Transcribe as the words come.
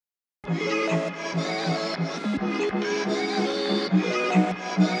You look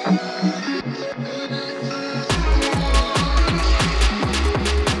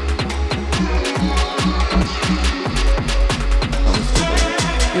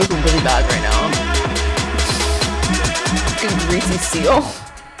really bad right now. Fucking greasy seal.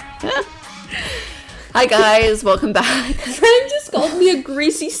 Hi guys, welcome back. Friend just called me a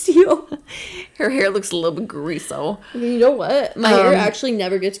greasy seal. Her hair looks a little bit greaso. You know what? My hair actually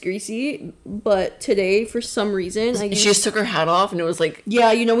never gets greasy, but today, for some reason, She just took her hat off and it was like...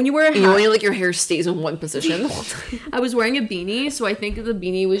 Yeah, you know when you wear a hat... You know when like your hair stays in one position? I was wearing a beanie, so I think the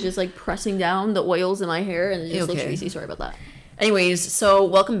beanie was just like pressing down the oils in my hair and it just looks greasy. Sorry about that. Anyways, so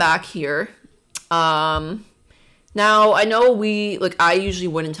welcome back here. Now, I know I usually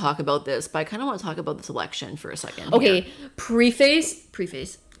wouldn't talk about this, but I kind of want to talk about this election for a second. Okay, preface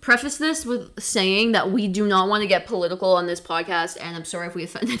this with saying that we do not want to get political on this podcast, and I'm sorry if we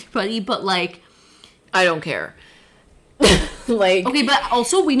offend anybody, but like... I don't care. Like... Okay, but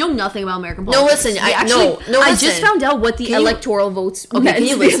also, we know nothing about American politics. No, listen, I just found out what the electoral votes meant. Okay, can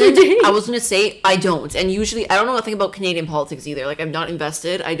you listen? The I was going to say, I don't. And usually, I don't know nothing about Canadian politics either. Like, I'm not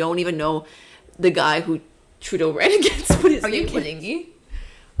invested. I don't even know the guy who Trudeau ran against. What is Are you kidding me?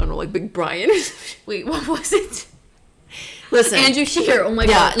 I don't know, like Big Brian. Wait, what was it? Listen. Andrew Scheer. Oh my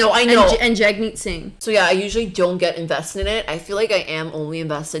god. Yeah, no, I know. And Jagmeet Singh. So yeah, I usually don't get invested in it. I feel like I am only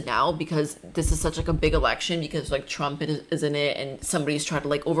invested now because this is such like a big election because like Trump is in it and somebody's trying to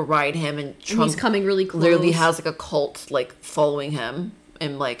like override him and Trump he's coming really close. Literally has like a cult like following him.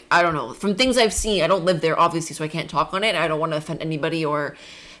 And like, I don't know. From things I've seen, I don't live there obviously, so I can't talk on it. I don't want to offend anybody or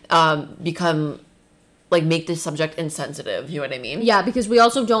make this subject insensitive, you know what I mean? Yeah, because we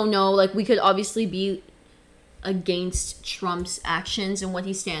also don't know, like, we could obviously be against Trump's actions and what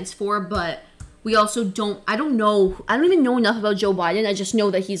he stands for, but we also I don't even know enough about Joe Biden. I just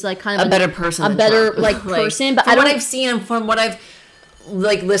know that he's, like, kind of a better person than better, Trump. like, person, but from what I've seen and from what I've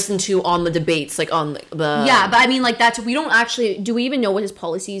like listened to on the debates, like on the yeah, but I mean like do we even know what his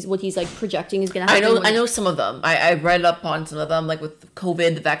policies, what he's like projecting is gonna happen? I know some of them. I read up on some of them, like with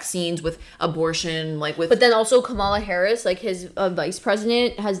COVID, the vaccines, with abortion, like with. But then also Kamala Harris, like his vice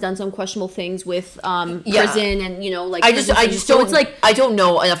president, has done some questionable things with prison and like. I just don't. It's like I don't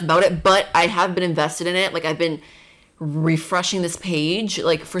know enough about it, but I have been invested in it. Like I've been refreshing this page,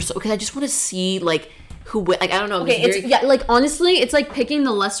 like because I just want to see like. I don't know. Okay, like honestly, it's like picking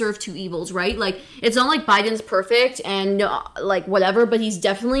the lesser of two evils, right? Like it's not like Biden's perfect and like whatever, but he's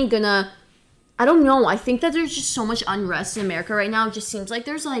definitely gonna. I don't know. I think that there's just so much unrest in America right now. It just seems like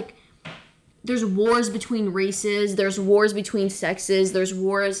there's wars between races, there's wars between sexes, there's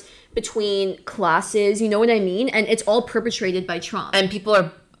wars between classes. You know what I mean? And it's all perpetrated by Trump. And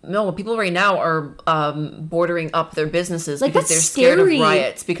people right now are bordering up their businesses like, because they're scared of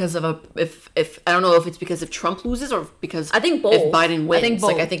riots because of if I don't know if it's because if Trump loses or because I think both. If Biden wins, I think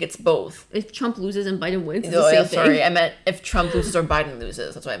both. Like I think it's both. If Trump loses and Biden wins, it's the same thing. Sorry, I meant if Trump loses or Biden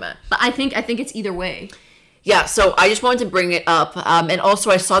loses. That's what I meant. But I think it's either way. Yeah, so I just wanted to bring it up, and also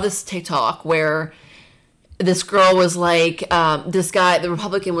I saw this TikTok where this girl was like, this guy, the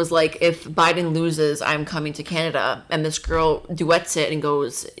Republican was like, if Biden loses, I'm coming to Canada. And this girl duets it and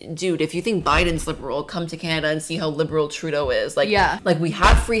goes, dude, if you think Biden's liberal, come to Canada and see how liberal Trudeau is. Like, yeah. Like we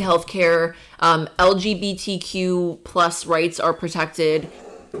have free healthcare, LGBTQ plus rights are protected.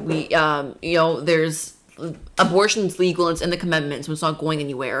 We, there's abortion's legal and it's in the amendment, so it's not going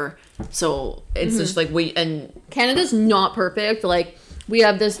anywhere. So it's just like and Canada's not perfect. Like, we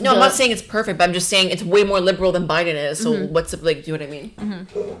have this. No, I'm not saying it's perfect, but I'm just saying it's way more liberal than Biden is. So what's it like? Do you know what I mean?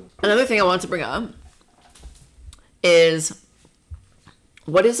 Mm-hmm. Another thing I wanted to bring up is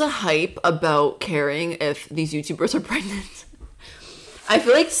what is the hype about caring if these YouTubers are pregnant? I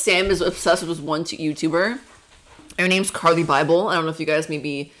feel like Sam is obsessed with this one YouTuber. Her name's Carly Bible. I don't know if you guys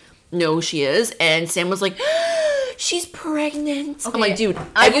maybe know who she is. And Sam was like, she's pregnant. Okay. I'm like, dude,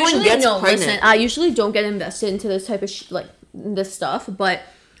 everyone gets pregnant. Listen, I usually don't get invested into this type of this stuff, but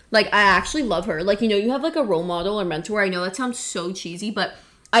like I actually love her. Like, you have like a role model or mentor. I know that sounds so cheesy, but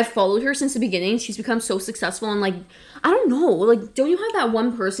I've followed her since the beginning. She's become so successful, and like I don't know, like don't you have that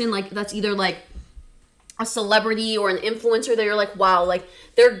one person like that's either like a celebrity or an influencer that you're like, wow, like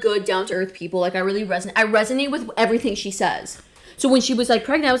they're good, down to earth people. Like I really resonate with everything she says. So when she was like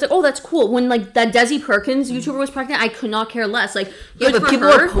pregnant, I was like, oh, that's cool. When like that Desi Perkins YouTuber was pregnant, I could not care less. Like, yeah, but people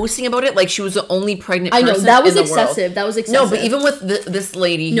were posting about it like she was the only pregnant person. I know that was in the excessive. World. That was excessive. No, but even with this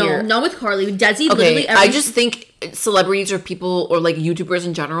lady here, no, not with Carly. With Desi, okay, literally. I just think celebrities or people or like YouTubers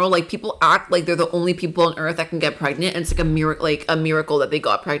in general, like people act like they're the only people on earth that can get pregnant, and it's like a miracle that they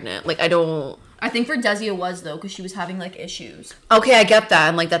got pregnant. Like I don't. I think for Desi it was, though, because she was having, like, issues. Okay, I get that,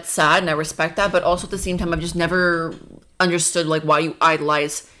 and like that's sad, and I respect that. But also at the same time, I've just never understood like why you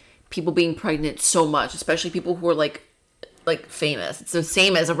idolize people being pregnant so much, especially people who are like famous. It's the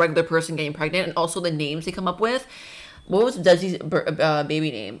same as a regular person getting pregnant, and also the names they come up with. What was Desi's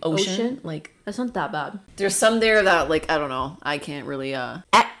baby name? Ocean? Like That's not that bad. there's some there that like I don't know. I can't really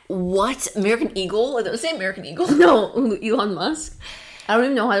what American Eagle? Did I say American Eagle? No, Elon Musk. I don't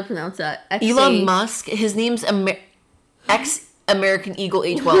even know how to pronounce that. Elon Musk. His name's American Eagle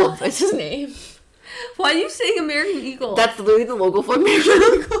A12. That's his name. Why are you saying American Eagle? That's literally the logo for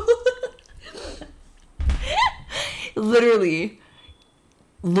American Eagle. Literally.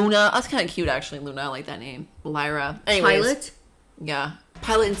 Luna. That's kind of cute, actually. Luna. I like that name. Lyra. Anyways. Pilot? Yeah.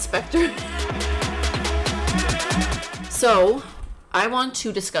 Pilot Inspector. So, I want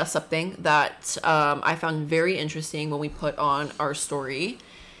to discuss something that I found very interesting when we put on our story.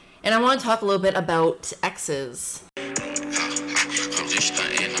 And I want to talk a little bit about exes.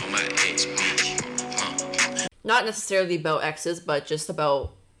 Not necessarily about exes, but just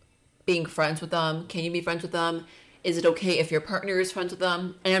about being friends with them. Can you be friends with them? Is it okay if your partner is friends with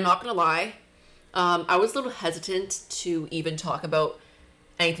them? And I'm not gonna lie, I was a little hesitant to even talk about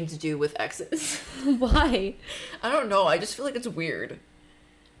anything to do with exes. Why? I don't know. I just feel like it's weird.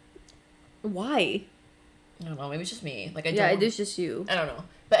 Why? I don't know. Maybe it's just me. Like Yeah, it is just you. I don't know.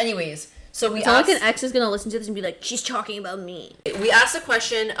 But anyways, so we It's not like an ex is gonna listen to this and be like, she's talking about me. We asked the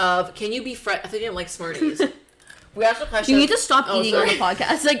question of, can you be friends? I think I didn't like Smarties. We asked the question. You need to stop eating on sorry. the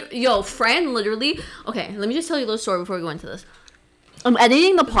podcast. Like, yo, Fran literally. Okay, let me just tell you a little story before we go into this. I'm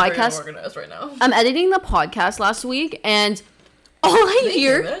editing the It's very podcast. unorganized right now. I'm editing the podcast last week, and all I They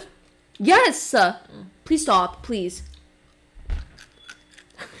hear. do it? Yes. Please stop, please.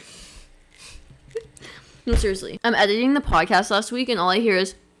 No, seriously. I'm editing the podcast last week, and all I hear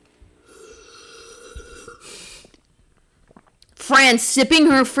is Fran sipping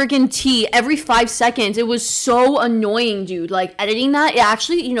her freaking tea every 5 seconds. It was so annoying, dude. Like, editing that, it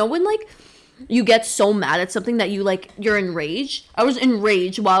actually, you know, when, like, you get so mad at something that you, like, you're enraged? I was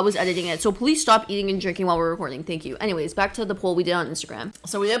enraged while I was editing it. So please stop eating and drinking while we're recording. Thank you. Anyways, back to the poll we did on Instagram.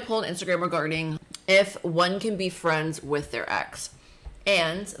 So we did a poll on Instagram regarding if one can be friends with their ex.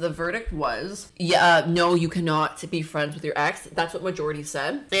 And the verdict was, no, you cannot be friends with your ex. That's what majority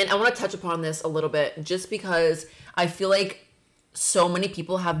said. And I want to touch upon this a little bit just because I feel like so many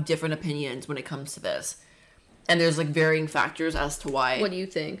people have different opinions when it comes to this. And there's like varying factors as to why. What do you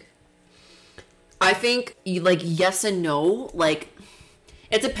think? I think like yes and no. Like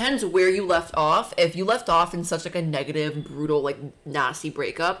it depends where you left off. If you left off in such like a negative, brutal, like nasty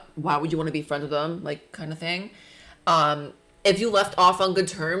breakup, why would you want to be friends with them? Like kind of thing. If you left off on good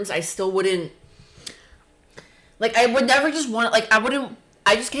terms, I still wouldn't. Like I would never just want like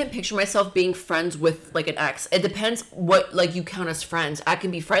I just can't picture myself being friends with like an ex. It depends what like you count as friends. I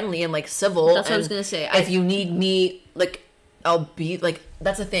can be friendly and like civil. That's what I was gonna say. If you need me, like I'll be like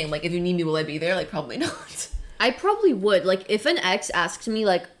that's the thing. Like if you need me, will I be there? Like probably not. I probably would. Like if an ex asks me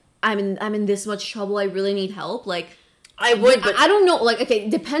like I'm in this much trouble, I really need help, like I would, but I don't know, like okay,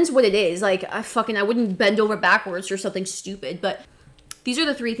 it depends what it is. Like I wouldn't bend over backwards for something stupid, but these are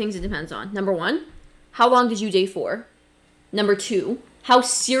the 3 things it depends on. Number 1, how long did you date for? Number 2, how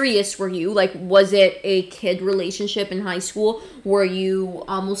serious were you? Like, was it a kid relationship in high school? Were you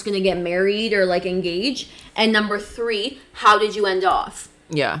almost gonna get married or like engaged? And number 3, how did you end off?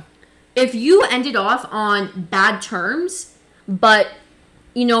 yeah. If you ended off on bad terms, but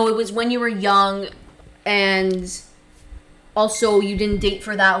you know, it was when you were young and also you didn't date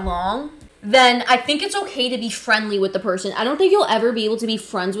for that long, then I think it's okay to be friendly with the person. I don't think you'll ever be able to be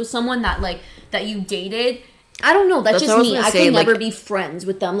friends with someone that you dated. I don't know. That's what just I was me. gonna I say, could like- never be friends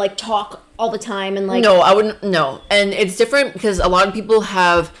with them. Like talk all the time and like. No, I wouldn't. No, and it's different because a lot of people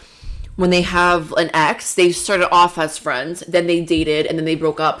have, when they have an ex, they started off as friends, then they dated, and then they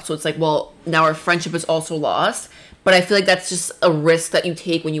broke up. So it's like, well, now our friendship is also lost. But I feel like that's just a risk that you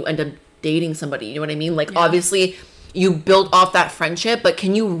take when you end up dating somebody. You know what I mean? Like, obviously, you built off that friendship, but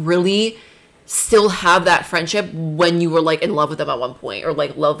can you really still have that friendship when you were like in love with them at one point or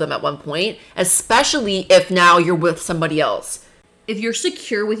like love them at one point? Especially if now you're with somebody else. If you're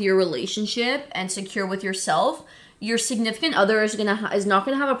secure with your relationship and secure with yourself, your significant other is not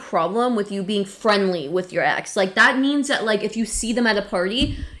gonna have a problem with you being friendly with your ex. Like that means that like if you see them at a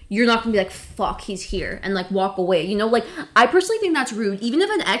party, you're not gonna be like, fuck, he's here, and like walk away. You know, like I personally think that's rude. Even if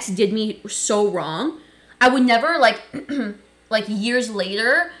an ex did me so wrong, I would never like like years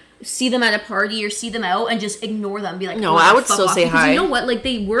later see them at a party or see them out and just ignore them, be like, No, "Oh, I would fuck still off." say Because hi. you know what, like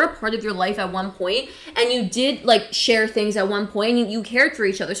they were a part of your life at one point and you did like share things at one point and you cared for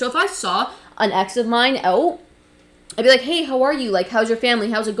each other. So if I saw an ex of mine out, I'd be like, hey, how are you? Like, how's your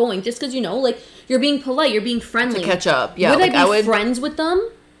family? How's it going? Just because, like, you're being polite, you're being friendly. To catch up, yeah. Would I be friends with them?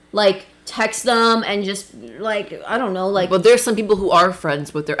 Like, text them and just, like, I don't know, like... But there's some people who are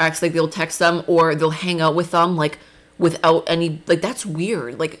friends with their ex. Like, they'll text them or they'll hang out with them, like, without any... Like, that's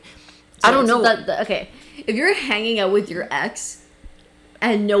weird. Like, so, I don't know. Okay, if you're hanging out with your ex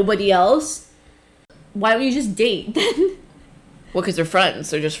and nobody else, why don't you just date then? Well, because they're friends.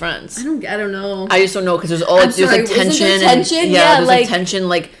 They're just friends. I don't know. I just don't know because there's tension. Yeah, there's tension,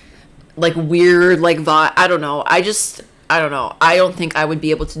 like weird, like vibe. I don't know. I don't know. I don't think I would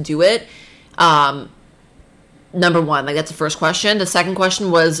be able to do it. Number one, like, that's the first question. The second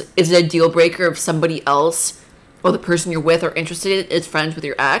question was, is it a deal breaker if somebody else or the person you're with or interested in is friends with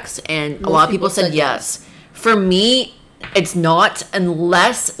your ex? And a lot of people said yes. For me, it's not,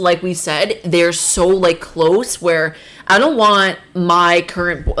 unless, like we said, they're so, like, close where I don't want my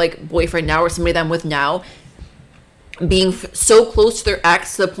current boyfriend now or somebody that I'm with now being so close to their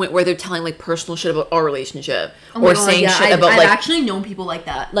ex to the point where they're telling, like, personal shit about our relationship or saying shit about, I've like, actually known people like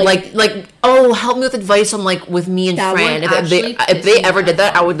that, like oh, help me with advice on, like, with me and Fran. If they ever did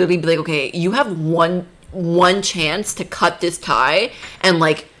that, I would literally be like, okay, you have one chance to cut this tie and,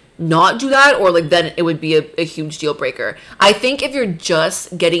 like, not do that, or, like, then it would be a huge deal breaker. I think if you're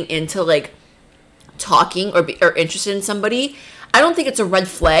just getting into, like, talking or interested in somebody, I don't think it's a red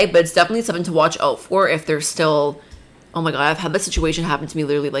flag, but it's definitely something to watch out for if they're still... Oh my god, I've had this situation happen to me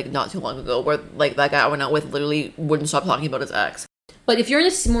literally, like, not too long ago where, like, that guy I went out with literally wouldn't stop talking about his ex. But if you're in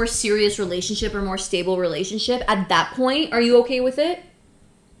a more serious relationship or more stable relationship, at that point, are you okay with it?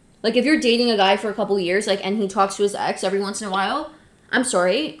 Like, if you're dating a guy for a couple years, like, and he talks to his ex every once in a while, I'm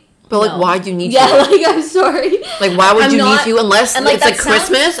sorry. But, like, why do you need to? Yeah, like, I'm sorry. Like, why would you need to? Unless, like, it's, like,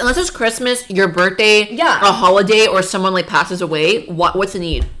 Christmas. Unless it's Christmas, your birthday, a holiday, or someone, like, passes away. What's the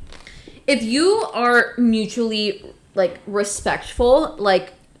need? If you are mutually, like, respectful,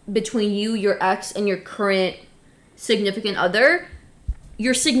 like, between you, your ex, and your current significant other,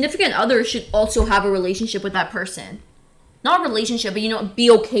 your significant other should also have a relationship with that person. Not a relationship, but, be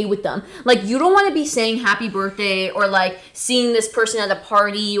okay with them. Like, you don't want to be saying happy birthday or, like, seeing this person at a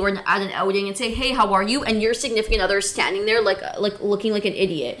party or at an outing and say, hey, how are you? And your significant other is standing there, like looking like an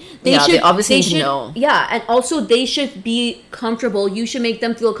idiot. They obviously need to know. Yeah, and also they should be comfortable. You should make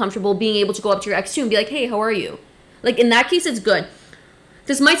them feel comfortable being able to go up to your ex too and be like, hey, how are you? Like, in that case, it's good.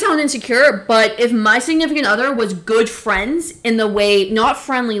 This might sound insecure, but if my significant other was good friends in the way, not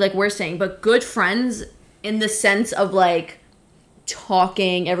friendly like we're saying, but good friends in the sense of, like,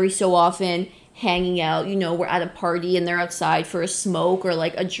 talking every so often, hanging out, we're at a party and they're outside for a smoke or,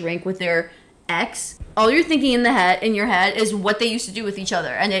 like, a drink with their ex, all you're thinking in your head is what they used to do with each other,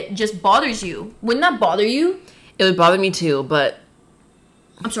 and it just bothers you. Wouldn't that bother you? It would bother me too, but...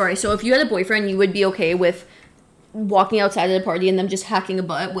 I'm sorry, so if you had a boyfriend, you would be okay with walking outside at a party and them just hacking a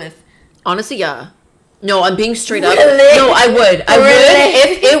butt with... Honestly, yeah. No, I'm being straight up. Really? No, I would. I would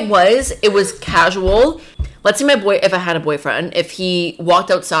if it was casual. Let's say if I had a boyfriend, if he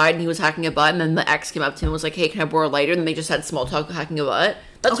walked outside and he was hacking a butt and then the ex came up to him and was like, hey, can I borrow a lighter? And they just had small talk hacking a butt.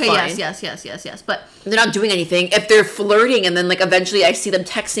 That's fine. Yes. But they're not doing anything. If they're flirting and then, like, eventually I see them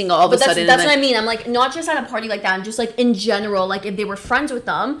texting all of a sudden. That's what I mean. I'm like, not just at a party like that, and just, like, in general, like, if they were friends with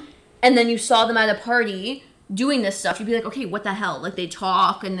them and then you saw them at a party doing this stuff, you'd be like, okay, what the hell? Like, they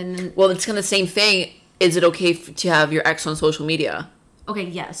talk and then... Well, it's kind of the same thing. Is it okay to have your ex on social media? Okay,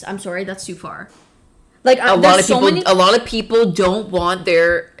 yes. I'm sorry, that's too far. Like, a lot of people don't want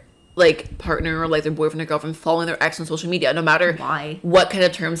their, like, partner or, like, their boyfriend or girlfriend following their ex on social media, no matter what kind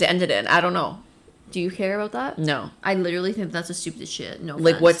of terms they ended in. I don't know. Do you care about that? No. I literally think that's the stupidest shit. No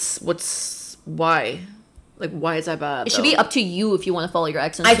offense. Like, why? Like, why is that bad? It should be up to you if you want to follow your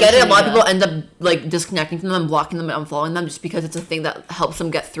ex on social media. I get it. A lot of people end up, like, disconnecting from them and blocking them and unfollowing them just because it's a thing that helps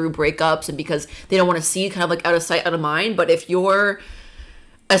them get through breakups and because they don't want to see kind of, like, out of sight, out of mind. But if you're,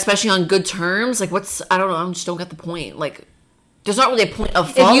 especially on good terms, like, I don't know, I just don't get the point. Like, there's not really a point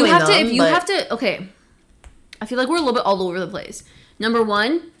of following them. Okay. I feel like we're a little bit all over the place. Number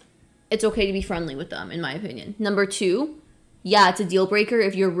one, it's okay to be friendly with them, in my opinion. Number two, yeah, it's a deal breaker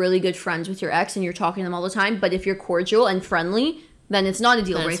if you're really good friends with your ex and you're talking to them all the time. But if you're cordial and friendly, then it's not a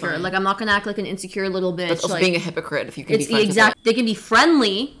deal breaker. Like, I'm not gonna act like an insecure little bitch. That's also like, being a hypocrite if you can be friends with them. They can be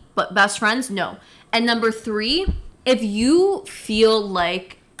friendly, but best friends, no. And number three, if you feel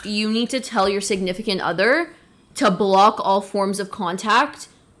like you need to tell your significant other to block all forms of contact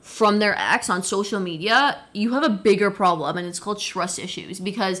from their ex on social media, you have a bigger problem, and it's called trust issues.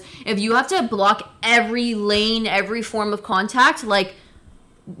 Because if you have to block every lane, every form of contact, like,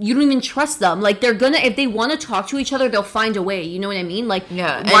 you don't even trust them. Like, they're gonna, if they want to talk to each other, they'll find a way. You know what I mean? Like,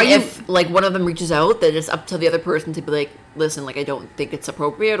 Yeah, why and you? if like one of them reaches out, then it's up to the other person to be like, listen, like I don't think it's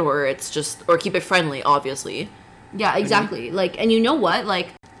appropriate, or it's just, or keep it friendly, obviously. Yeah, exactly. Like, and you know what? Like,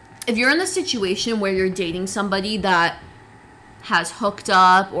 if you're in a situation where you're dating somebody that has hooked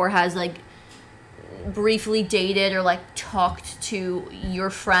up or has like briefly dated or like talked to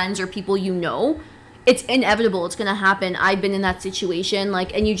your friends or people you know, it's inevitable. It's gonna happen. I've been in that situation,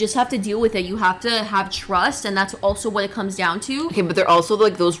 like, and you just have to deal with it. You have to have trust, and that's also what it comes down to. Okay, but they're also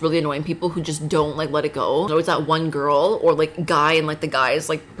like those really annoying people who just don't like let it go. There's always that one girl or like guy in like the guy's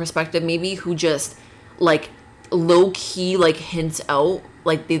like perspective maybe who just like low key like hints out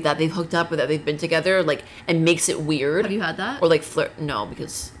like that they've hooked up or that they've been together, like, and makes it weird. Have you had that? Or like flirt? No,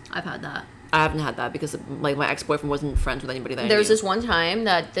 because I've had that. I haven't had that because like my ex-boyfriend wasn't friends with anybody that I There's knew. this one time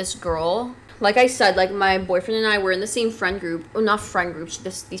that this girl, like I said, like my boyfriend and I were in the same friend group. Well, not friend groups.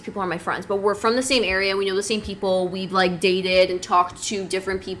 These people are my friends, but we're from the same area. We know the same people. We've like dated and talked to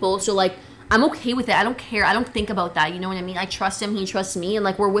different people. So like, I'm okay with it. I don't care. I don't think about that. You know what I mean? I trust him. He trusts me, and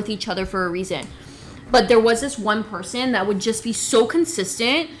like we're with each other for a reason. But there was this one person that would just be so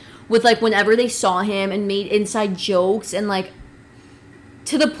consistent with like whenever they saw him and made inside jokes and like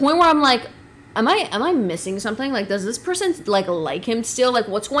to the point where I'm like, am I missing something? Like, does this person like him still? Like,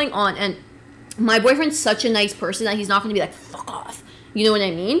 what's going on? And my boyfriend's such a nice person that he's not going to be like, fuck off. You know what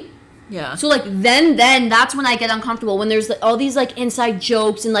I mean? Yeah. So like then that's when I get uncomfortable, when there's like all these like inside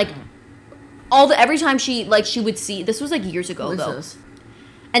jokes and like every time she would see, this was like years ago though.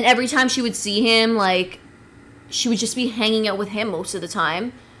 And every time she would see him, like, she would just be hanging out with him most of the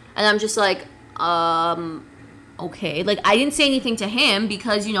time. And I'm just like, okay. Like, I didn't say anything to him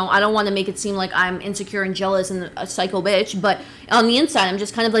because, you know, I don't want to make it seem like I'm insecure and jealous and a psycho bitch. But on the inside, I'm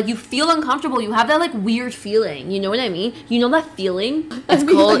just kind of like, you feel uncomfortable. You have that, like, weird feeling. You know what I mean? You know that feeling?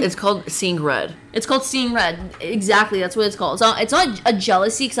 It's called seeing red. It's called seeing red. Exactly. That's what it's called. It's not a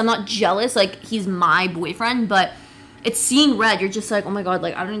jealousy because I'm not jealous. Like, he's my boyfriend, but it's seeing red. You're just like, oh my god,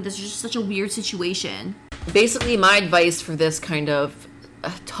 like, I don't know, this is just such a weird situation. Basically, my advice for this kind of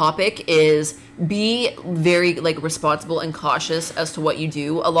topic is be very like responsible and cautious as to what you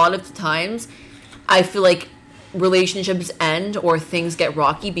do. A lot of the times, I feel like relationships end or things get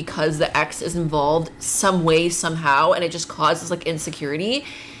rocky because the ex is involved some way, somehow, and it just causes like insecurity.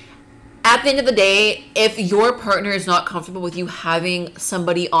 At the end of the day, if your partner is not comfortable with you having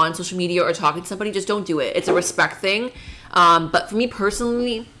somebody on social media or talking to somebody, just don't do it. It's a respect thing. But for me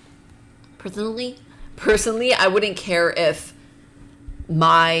personally, I wouldn't care if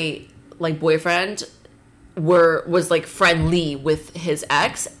my like boyfriend was like friendly with his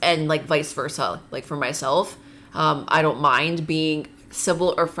ex and like vice versa. Like for myself, I don't mind being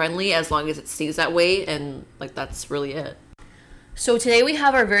civil or friendly as long as it stays that way, and like that's really it. So today we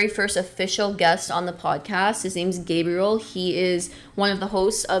have our very first official guest on the podcast. His name's Gabriel. He is one of the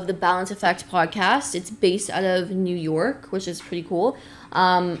hosts of the Balance Effect podcast. It's based out of New York, which is pretty cool.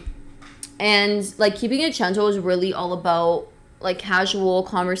 And like Keeping It Gentle is really all about like casual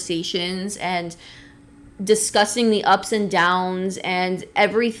conversations and discussing the ups and downs and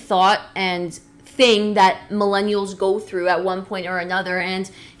every thought and thing that millennials go through at one point or another. And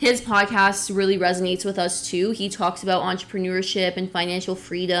his podcast really resonates with us too. He talks about entrepreneurship and financial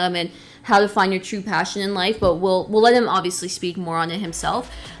freedom and how to find your true passion in life, but we'll let him obviously speak more on it himself.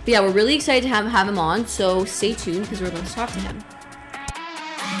 But yeah, we're really excited to have him on, so stay tuned because we're going to talk to him.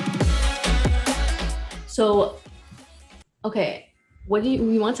 So, okay, what do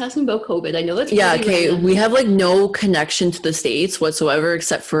you want to ask me about COVID? I know that's yeah. really Okay, random. we have like no connection to the States whatsoever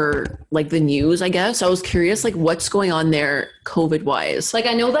except for like the news, I guess. I was curious like what's going on there COVID wise. Like,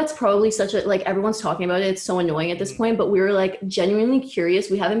 I know that's probably such a, like, everyone's talking about it. It's so annoying at this point, but we were like genuinely curious.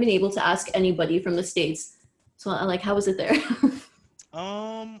 We haven't been able to ask anybody from the States. So like, how was it there?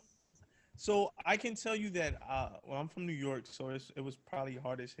 So I can tell you that well, I'm from New York, so it was probably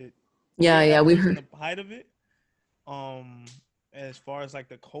hardest hit. Yeah, we heard. The height of it. As far as like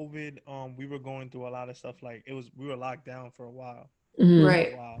the COVID, we were going through a lot of stuff. Like we were locked down for a while. Mm-hmm.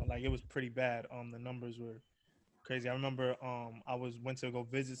 Right. Wow, like it was pretty bad. The numbers were crazy. I remember I went to go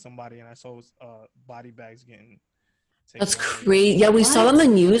visit somebody and I saw body bags getting taken That's away. crazy. Yeah, we saw it on the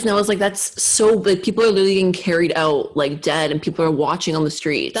news, and I was like, "That's so like people are literally getting carried out like dead, and people are watching on the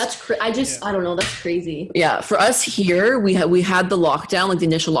streets." I don't know. That's crazy. Yeah, for us here, we had the lockdown, like the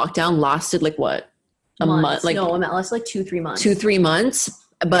initial lockdown lasted like what, a month? Like no, less like 2-3 months. 2-3 months.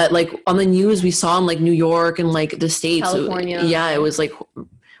 But like on the news, we saw in like New York and like the States, California. It was like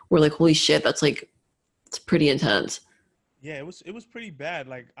we're like, holy shit, that's like it's pretty intense. Yeah, it was pretty bad.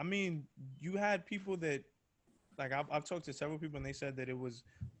 Like, I mean, you had people that like I've talked to several people and they said that it was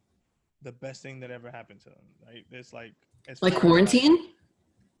the best thing that ever happened to them. Right? It's like as Like far as like quarantine?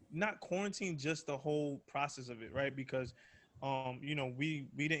 not quarantine, just the whole process of it, right? Because you know, we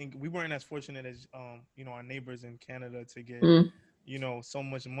weren't as fortunate as you know, our neighbors in Canada to get, Mm. you know, so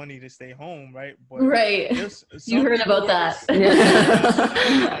much money to stay home, right? But Right. there's You some heard people about were that. yeah, and I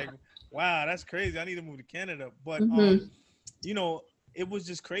was just like, wow, that's crazy. I need to move to Canada. But Hmm. you know, it was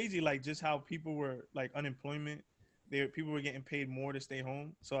just crazy, like just how people were like unemployment. People were getting paid more to stay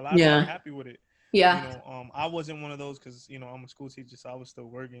home, so a lot of people were Yeah. happy with it. You Yeah. know, I wasn't one of those because you know I'm a school teacher, so I was still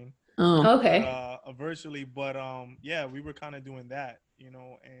working, Oh. but Okay. virtually. But yeah, we were kind of doing that, you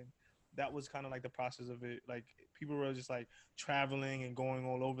know, and that was kind of like the process of it. Like people were just like traveling and going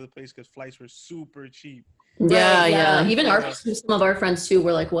all over the place because flights were super cheap. Yeah, Right. Yeah. yeah. Even For our the some of our friends too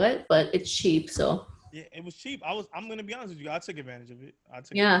were like, "What?" But it's cheap, so Yeah, it was cheap. I'm gonna be honest with you. I took advantage of it. I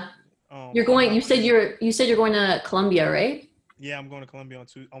took yeah. advantage of it. You're I going. went to You said you're going to Colombia, right? yeah, I'm going to Colombia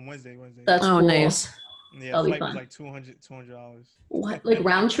on Wednesday. Wednesday. That's Oh, cool. nice. Yeah, the That'll be flight was fun. like $200. What? Like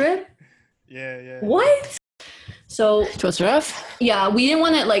round trip? Yeah, yeah, yeah. What? So So it's rough. yeah, we didn't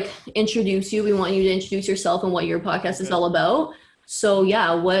want to like introduce you. We want you to introduce yourself and what your podcast is Okay. all about. So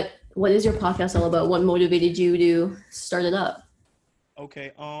yeah, what is your podcast all about? What motivated you to start it up?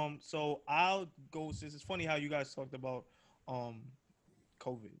 Okay. So I'll go since it's funny how you guys talked about um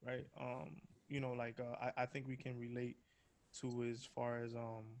COVID, right? You know, like I think we can relate to as far as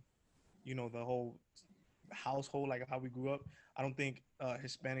you know, the whole household, like how we grew up. I don't think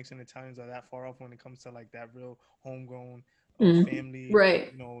Hispanics and Italians are that far off when it comes to like that real homegrown Mm. family.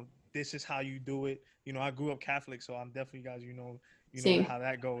 Right. You know, this is how you do it. You know, I grew up Catholic, so I'm definitely guys. You know Same. how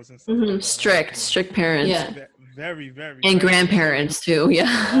that goes and stuff like Hmm. that, right? Strict parents. Yeah. Very, very And right. grandparents too. Oh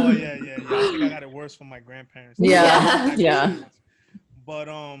Yeah. yeah, yeah, yeah. I think I got it worse from my grandparents than my Yeah. Yeah. actual Yeah. parents. But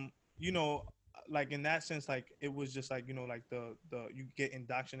you know, like in that sense, like it was just like, you know, like the you get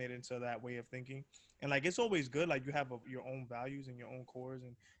indoctrinated into that way of thinking, and like it's always good, like you have your own values and your own cores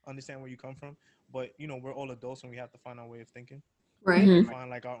and understand where you come from. But you know, we're all adults and we have to find our way of thinking Right. and Hmm. find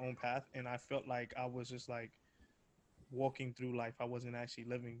like our own path. And I felt like I was just like walking through life. I wasn't actually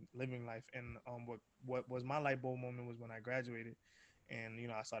living life. And what was my light bulb moment was when I graduated, and you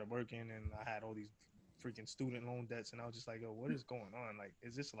know I started working and I had all these freaking student loan debts, and I was just like, yo, what is going on? Like,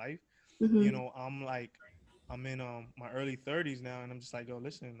 is this life? You Hmm. know, I'm in my early 30s now, and I'm just like, yo,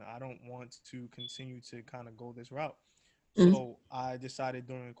 listen, I don't want to continue to kind of go this route. Mm. So I decided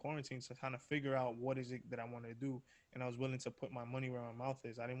during quarantine to kind of figure out what is it that I want to do, and I was willing to put my money where my mouth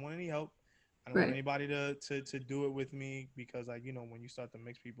is. I didn't want any help. I don't want Right. anybody to do it with me because, like, you know, when you start to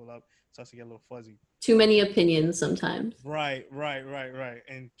mix people up, it starts to get a little fuzzy. Too many opinions sometimes. Right.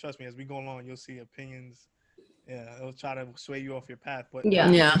 And trust me, as we go along, you'll see opinions. Yeah, it'll try to sway you off your path. But no, Yeah.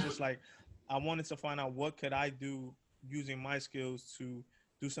 it Yeah. was just like I wanted to find out what could I do using my skills to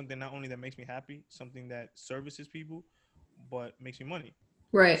do something not only that makes me happy, something that services people, but makes me money.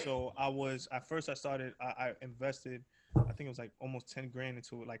 Right. So at first I started I invested, I think it was like almost 10 grand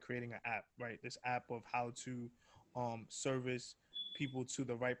into it, like creating an app, right? This app of how to service people to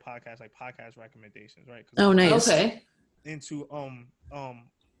the right podcast, like podcast recommendations, right? Because I Oh, was really nice. Okay. into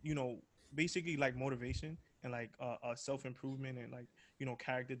you know, basically like motivation and like self improvement and like, you know,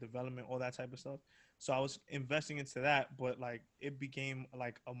 character development, all that type of stuff. So I was investing into that, but like it became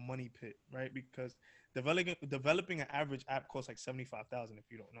like a money pit, right? Because developing an average app costs like 75,000 if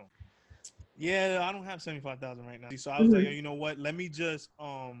you don't know. Yeah, I don't have 75,000 right now. So I was like, Hmm. you know what? Let me just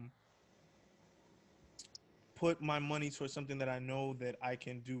put my money towards something that I know that I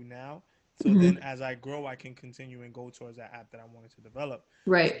can do now. So then Hmm. as I grow, I can continue and go towards that app that I wanted to develop.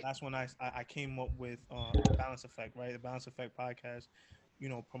 So Right. that's when I came up with the Balance Effect, right? The Balance Effect podcast, you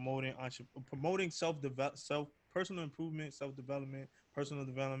know, promoting self personal improvement, self development, personal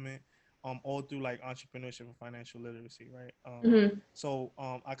development, all through like entrepreneurship and financial literacy, right? Hmm. So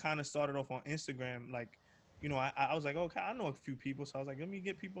I kind of started off on Instagram, like, you know, I was like, okay, I know a few people, so I was like, let me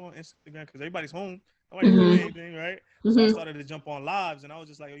get people on Instagram because everybody's home, nobody's doing Hmm. Hmm. anything, right? So I Hmm. started to jump on lives, and I was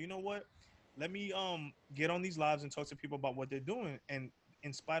just like, oh, you know what? Let me get on these lives and talk to people about what they're doing. And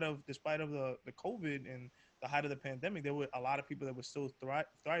despite of the COVID and the height of the pandemic, there were a lot of people that were still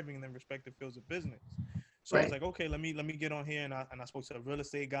thriving in their respective fields of business. So I was Right. like, okay, let me get on here, and I spoke to a real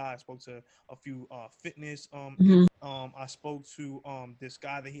estate guy. I spoke to a few fitness Hmm. I spoke to this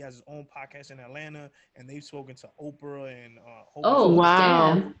guy that he has his own podcast in Atlanta, and they've spoken to Oprah and a whole bunch of Oh, other people.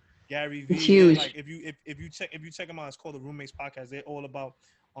 Wow. damn. Gary It's Vee, yeah, like huge. if you check them out, it's called the Roommates Podcast. They're all about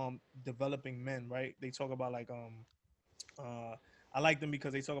developing men, right? They talk about like uh I like them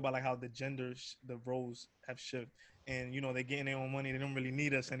because they talk about like how the roles have shifted. and they're getting their own money. They don't really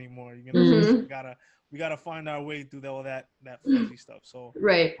need us anymore. So Mhm. we gotta find our way through all that fuzzy stuff. So,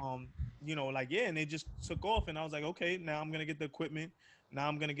 Right. um, like yeah, and they just took off, and I was like, okay, now I'm gonna get the equipment. Now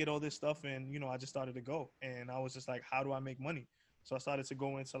I'm gonna get all this stuff, and I just started to go, and I was just like, how do I make money? So I started to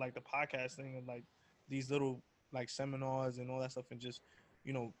go into like the podcasting and like these little like seminars and all that stuff, and just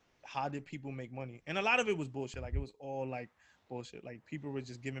you know how did people make money? And a lot of it was bullshit. Like it was all like bullshit. Like people were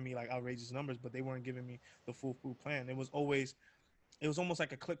just giving me like outrageous numbers, but they weren't giving me the full food plan. It was almost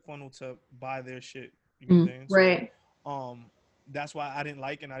like a click funnel to buy their shit. You know what I'm saying? So Right. um that's why I didn't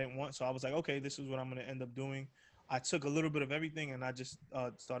like and I didn't want. So I was like, okay, this is what I'm gonna end up doing. I took a little bit of everything and I just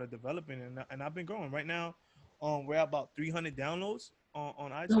started developing and I've been growing. Right now, we're at about 300 downloads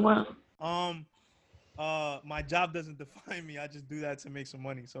on Oh iTunes. wow. Um my job doesn't define me. I just do that to make some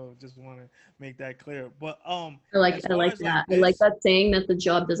money. So just want to make that clear. But as I far like as like that. I like this, that saying that the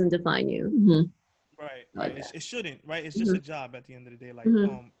job doesn't define you. right, I right. like that. It shouldn't, right? It's just Hmm. a job at the end of the day. Like, Hmm.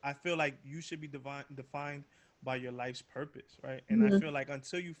 I feel like you should be defined by your life's purpose, right? And I Hmm. feel like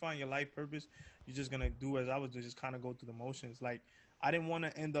until you find your life purpose, you're just gonna do as I was doing, just kind of go through the motions. Like, I didn't want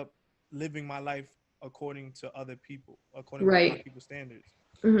to end up living my life according to other people, according to other Right. people's standards.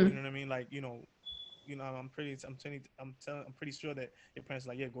 You Hmm. know what I mean? Like, I'm pretty sure that your parents are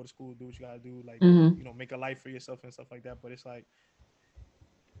like, yeah, go to school, do what you gotta do, like, Mm-hmm. make a life for yourself and stuff like that. But it's like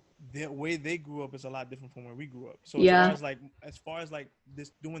the way they grew up is a lot different from where we grew up. So Yeah. as far as like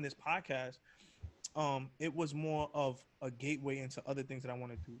this doing this podcast, it was more of a gateway into other things that I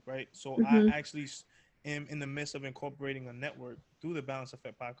want to do, right? So I Hmm. actually am in the midst of incorporating a network through the Balance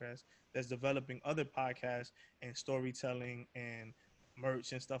Effect podcast that's developing other podcasts and storytelling and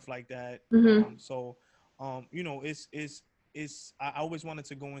merch and stuff like that. Hmm. I always wanted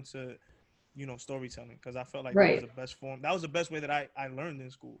to go into storytelling because I felt like that was Right. the best form. That was the best way that I learned in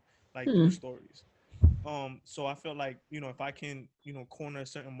school, like through Hmm. stories. So I felt like if I can corner a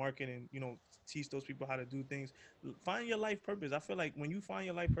certain market and teach those people how to do things, find your life purpose. I feel like when you find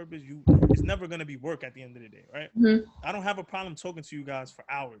your life purpose, it's never gonna be work at the end of the day, right? Hmm. I don't have a problem talking to you guys for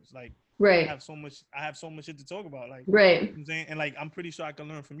hours. Like Right. I have so much shit to talk about. Like Right. I'm saying, and like I'm pretty sure I can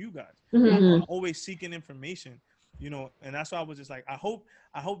learn from you guys. Hmm. I'm Mm-hmm. always seeking information, and that's why I was just like, I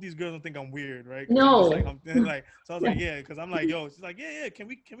hope these girls don't think I'm weird, right? Because I'm just like No. I'm like, so I was like, yeah, because I'm like, yo, she's like, yeah, can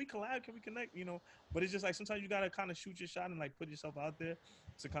we collab, can we connect, But it's just like sometimes you gotta kind of shoot your shot and like put yourself out there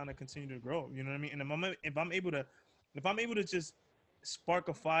to kind of continue to grow. You know what I mean? And if I'm able to just spark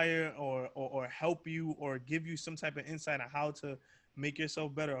a fire or help you or give you some type of insight on how to make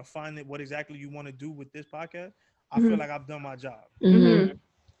yourself better or find it what exactly you want to do with this podcast, I feel Hmm. like I've done my job. Mm-hmm. Hmm.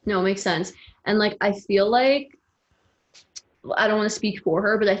 No, it makes sense. And like I feel like I don't want to speak for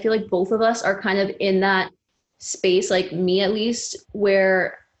her, but I feel like both of us are kind of in that space, like me at least,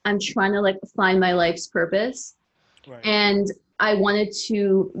 where I'm trying to like find my life's purpose. Right. And I wanted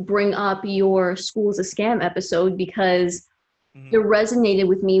to bring up your school's a scam episode because it Mm-hmm. resonated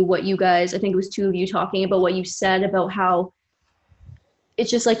with me what you guys, I think it was two of you talking about what you said about how it's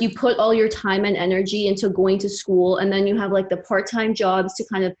just like you put all your time and energy into going to school and then you have like the part-time jobs to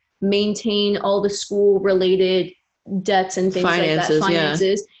kind of maintain all the school related debts and things like that, Finances, yeah.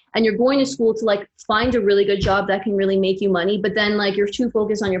 finances. And you're going to Mm-hmm. school to like find a really good job that can really make you money, but then like you're too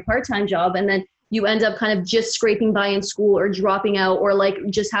focused on your part-time job and then you end up kind of just scraping by in school or dropping out or like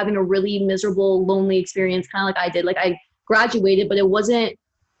just having a really miserable lonely experience, kind of like I did. Like I graduated, but it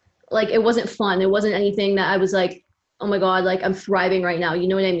wasn't fun. It wasn't anything that I was like, oh my God, like I'm thriving right now. You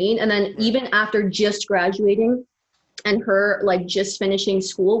know what I mean? And then Right. even after just graduating and her like just finishing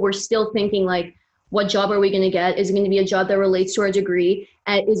school, we're still thinking like, what job are we going to get? Is it going to be a job that relates to our degree?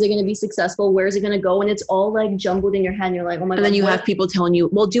 And is it going to be successful? Where is it going to go? And it's all like jumbled in your head. And you're like, oh my And God, then you what? have people telling you,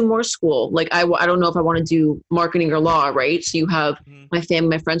 well, do more school. Like, I don't know if I want to do marketing or law, right? So you have Mm-hmm. my family,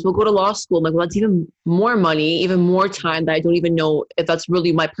 my friends will go to law school. I'm like, well, that's even more money, even more time that I don't even know if that's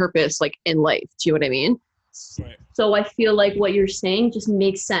really my purpose, like in life. Do you know what I mean? Right. So I feel like what you're saying just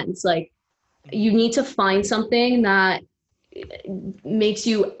makes sense. Like Mm-hmm. you need to find something that makes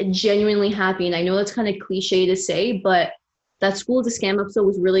you genuinely happy. And I know that's kind of cliche to say, but that school is a scam episode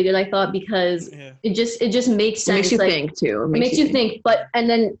was really good, I thought, because Yeah. it just makes It makes sense. you Like think too. it makes you think. But and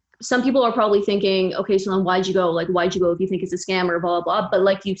then some people are probably thinking, okay, so then why'd you go? Like why'd you go if you think it's a scam or blah blah blah. But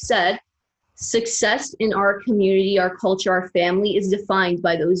like you said, success in our community, our culture, our family is defined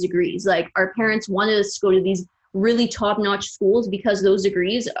by those degrees. Like our parents wanted us to go to these really top-notch schools because those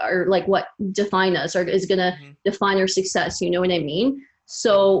degrees are like what define us or is gonna Mm-hmm. define our success. You know what I mean?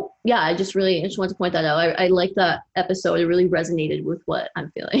 So yeah, I just wanted to point that out. I like that episode. It really resonated with what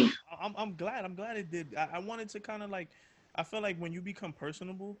I'm feeling. I'm glad. I'm glad it did. I wanted to kind of like I feel like when you become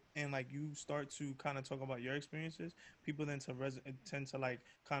personable and like you start to kind of talk about your experiences, people then tend to like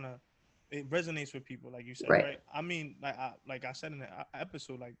kind of it resonates with people, like you said, Right. right? I mean, like I said in the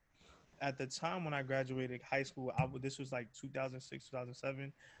episode, like at the time when I graduated high school, this was like 2006,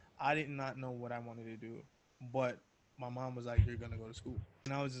 2007. I did not know what I wanted to do, but my mom was like, "You're gonna go to school,"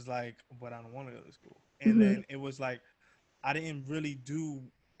 and I was just like, "But I don't want to go to school." And Mm-hmm. then it was like I didn't really do.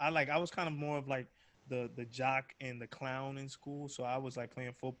 I was kind of more of like the jock and the clown in school, so I was like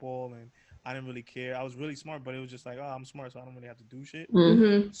playing football and I didn't really care. I was really smart, but it was just like, oh, I'm smart, so I don't really have to do shit.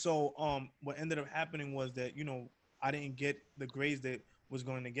 Mm-hmm. So what ended up happening was that I didn't get the grades that was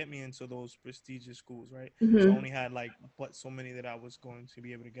going to get me into those prestigious schools, right? So I Mm-hmm. only had like but so many that I was going to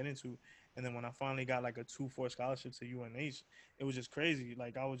be able to get into, and then when I finally got like a 2-4 scholarship to UNH, it was just crazy.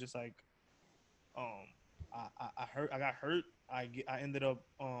 Like I was just like, um, I got hurt. I ended up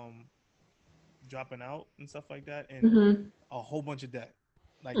dropping out and stuff like that, and Mm-hmm. a whole bunch of debt.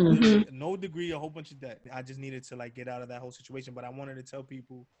 Like Mm-hmm. literally no degree, a whole bunch of debt. I just needed to like get out of that whole situation. But I wanted to tell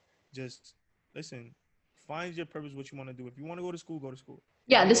people, just listen, find your purpose, what you want to do. If you want to go to school, go to school.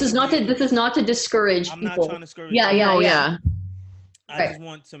 Yeah, this is not to discourage I'm not trying people. to discourage. Yeah, yeah, No, yeah. yeah. I Right. just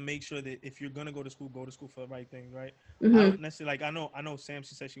want to make sure that if you're gonna go to school for the right thing, right? I Mm-hmm. don't necessarily like. I know. Sam.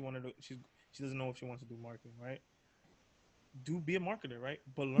 She said she wanted to. She doesn't know if she wants to do marketing, right? Be a marketer, right?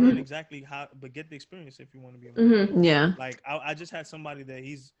 But learn Mm-hmm. exactly how. But get the experience if you want to be a marketer. Mm-hmm. Yeah. Like I just had somebody that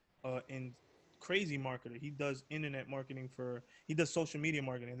he's in crazy marketer. He does internet marketing he does social media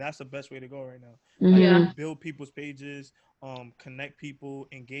marketing. That's the best way to go right now. Like Yeah. Mhm. build people's pages, connect people,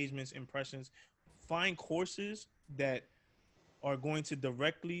 engagements, impressions. Find courses that are going to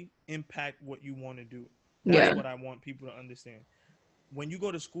directly impact what you want to do. That's Yeah. what I want people to understand. When you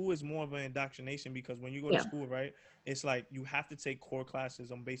go to school, it's more of an indoctrination because when you go to Yeah. school, right, it's like you have to take core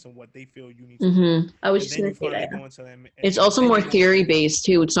classes on based on what they feel you need to do, Mhm. I was and just then gonna you say finally that. go into them. It's also more theory based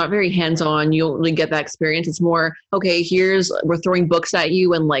too. It's not very hands on. You don't really get that experience. It's more, okay, we're throwing books at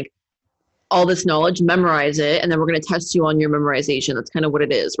you and like all this knowledge, memorize it, and then we're going to test you on your memorization. That's kind of what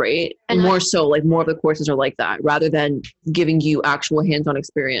it is, right? And And more so, like more of Right. the courses are like that rather than giving you actual hands on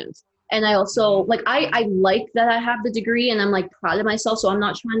experience. And I also Mhm. like I like that I have the degree and I'm like proud of myself. So I'm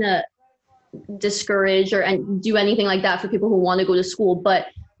not trying to discourage and do anything like that for people who want to go to school. But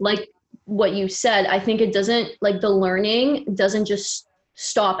like what you said, I think it doesn't like the learning doesn't just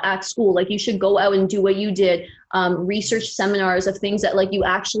stop at school. Like you should go out and do what you did, research seminars of things that like you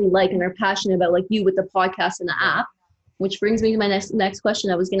actually like and are passionate about, like you with the podcast and the Right. app. Which brings me to my next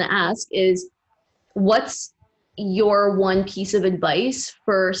question I was going to ask is, what's your one piece of advice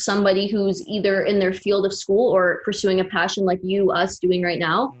for somebody who's either in their field of school or pursuing a passion like us doing right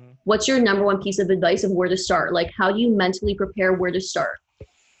now? Mhm. What's your number one piece of advice of where to start? Like, how do you mentally prepare where to start?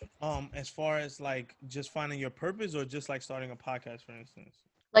 As far as like just finding your purpose, or just like starting a podcast, for instance.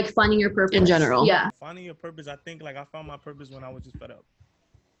 Like finding your purpose In general. Yeah. Finding your purpose, I think like I found my purpose when I was just fed up.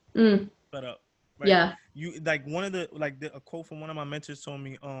 Mm, Fed up. Right? yeah. You like one of the a quote from one of my mentors told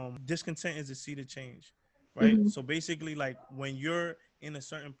me, discontent is the seed of change. Right. Mhm. So basically, like when you're in a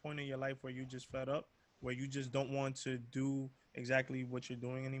certain point in your life where you just fed up, where you just don't want to do exactly what you're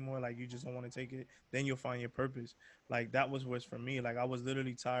doing anymore, like you just don't want to take it, then you'll find your purpose. Like that was what's for me. Like I was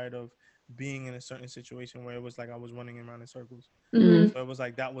literally tired of being in a certain situation where it was like I was running around in circles. Mhm. So it was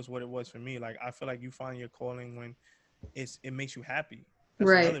like that was what it was for me. Like I feel like you find your calling when it makes you happy. That's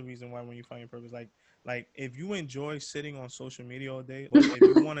Right. another reason why when you find your purpose, like if you enjoy sitting on social media all day, but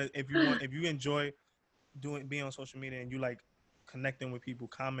if you enjoy being on social media and you like connecting with people,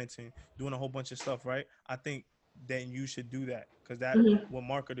 commenting, doing a whole bunch of stuff, right? I think then you should do that because that Mhm. what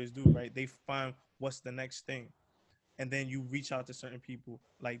marketers do, right? They find what's the next thing, and then you reach out to certain people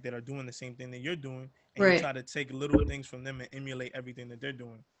like that are doing the same thing that you're doing, and you Right. try to take little things from them and emulate everything that they're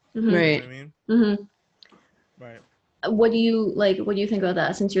doing. Mhm. You know Right. what I mean? Mhm. Right. What do you like? What do you think about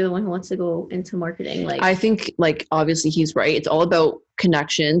that? Since you're the one who wants to go into marketing, like I think like obviously he's right. It's all about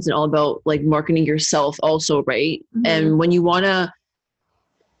connections and all about like marketing yourself also, right? Mhm. And when you want to,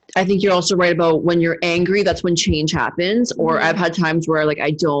 I think you're also right about when you're angry, that's when change happens. Or Mhm. I've had times where like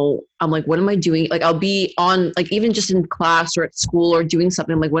I'm like, what am I doing? Like I'll be on like even just in class or at school or doing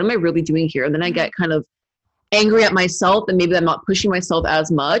something. I'm like, what am I really doing here? And then I get kind of angry at myself and maybe I'm not pushing myself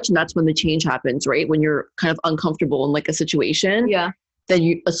as much. And that's when the change happens, right? When you're kind of uncomfortable in like a situation. yeah,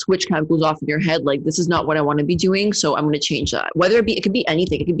 Then a switch kind of goes off in your head. Like, this is not what I want to be doing. So I'm going to change that. Whether it could be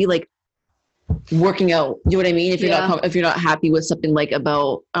anything. It could be like working out. You know what I mean? If you're not happy with something like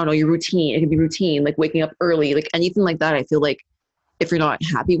about, I don't know, your routine, it could be routine, like waking up early, like anything like that. I feel like if you're not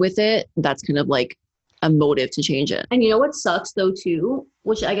happy with it, that's kind of like a motive to change it. and you know what sucks though too,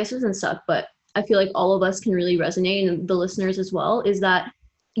 which I guess doesn't suck, but I feel like all of us can really resonate, and the listeners as well, is that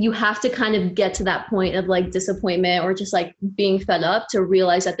you have to kind of get to that point of like disappointment or just like being fed up to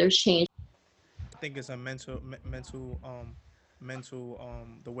realize that there's change. I think it's a mental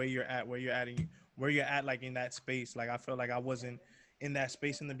the way you're at, where you're at, like in that space. Like I felt like I wasn't in that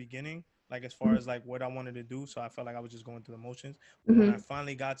space in the beginning, like as far as like what I wanted to do. So I felt like I was just going through the motions. But when I Mm-hmm.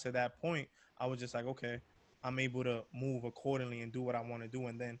 finally got to that point, I was just like, okay, I'm able to move accordingly and do what I want to do,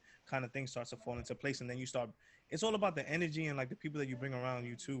 and then kind of things starts to fall into place, and then you start. It's all about the energy and like the people that you bring around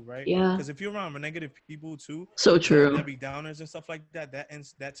you too, right? Yeah, Because if you're around negative people too, So that true. be downers and stuff like that,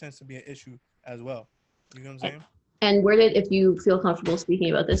 that tends to be an issue as well. You know what I'm saying? and where did, if you feel comfortable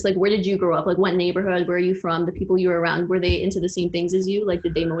speaking about this, like where did you grow up? Like what neighborhood? Where are you from? The people you were around, were they into the same things as you? Like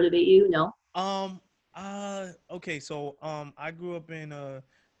did they motivate you? No. Um. Okay. So I grew up in a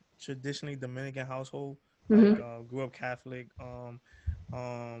traditionally Dominican household. Like Mm-hmm. grew up Catholic. Um.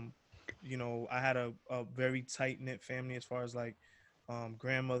 I had a very tight knit family as far as like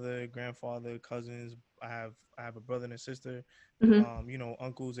grandmother, grandfather, cousins. I have a brother and a sister. Mm-hmm.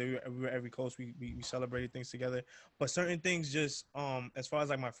 Uncles. We were every close. We celebrated things together. But certain things just as far as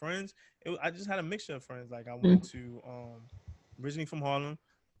like my friends, I just had a mixture of friends. Like I went to originally from Harlem,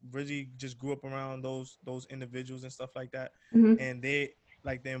 really just grew up around those individuals and stuff like that, Mm-hmm. and they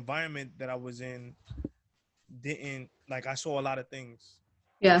like the environment that I was in didn't like I saw a lot of things,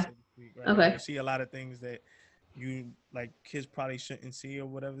 Yeah. so to speak, right? Like you Okay. see a lot of things that you like kids probably shouldn't see or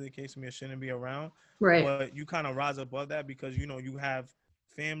whatever the case may be, or shouldn't be around, Right. but you kind of rise above that because you have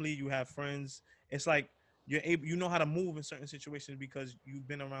family, you have friends. It's like you know how to move in certain situations because you've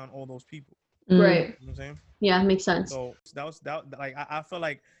been around all those people. Mm. Right. You know what I'm saying? Yeah, makes sense. So that like I feel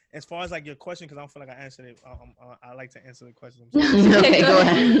like as far as like your question, because I don't feel like I answered it. I like to answer the question. I'm sorry. Okay, go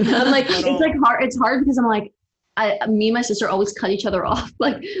ahead. I'm like, But it's like hard. It's hard because I'm like, me and my sister always cut each other off.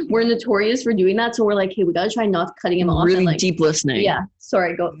 Like we're notorious for doing that. So we're like, hey, we gotta try not cutting him off. And Really like, deep listening. yeah.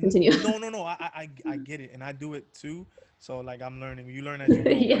 Sorry, go continue. no. I get it, and I do it too. So like I'm learning. You learn as you go.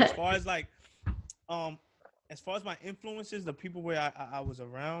 But Yeah. um, as far as my influences, the people where I was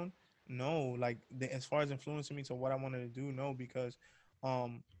around, no, like as far as influencing me to what I wanted to do, no, because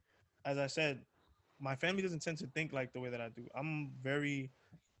um, as I said, my family doesn't tend to think like the way that I do. I'm very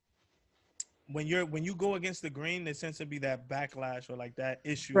when you go against the grain, there tends to be that backlash or like that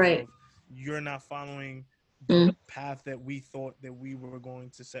issue Right. of you're not following the Mm. path that we thought that we were going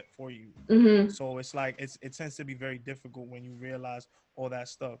to set for you. Mm-hmm. So it's like it tends to be very difficult when you realize all that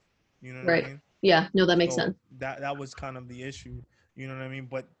stuff. You know what I Right. mean? Yeah. No, that makes So sense. that was kind of the issue. You know what I mean?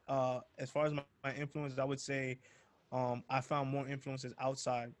 But as far as my influence, I would say I found more influences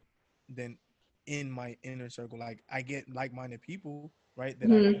outside than in my inner circle. Like I get like-minded people, right, that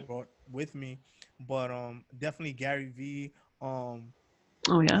I Mm-hmm. brought with me, but definitely Gary V,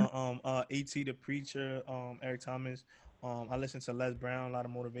 Oh yeah. At the Preacher, Eric Thomas. I listen to Les Brown, a lot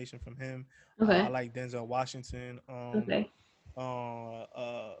of motivation from him. I Okay. like Denzel Washington. Okay. Uh,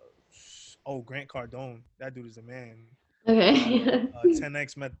 uh, oh, Grant Cardone, that dude is a man. Okay.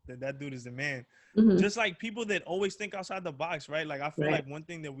 10x method, that dude is the man. Mm-hmm. Just like people that always think outside the box, right? Like I feel Right. like one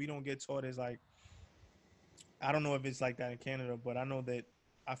thing that we don't get taught is like I don't know if it's like that in Canada, but I know that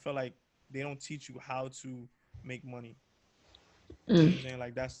I feel like they don't teach you how to make money. You know Mm. what I'm saying?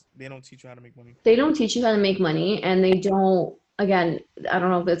 Like they don't teach you how to make money. They don't teach you how to make money, and they don't. Again, I don't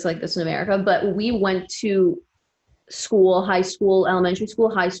know if it's like this in America, but we went to school, high school, elementary school,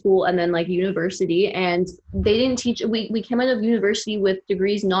 high school, and then like university. And they didn't teach, we came out of university with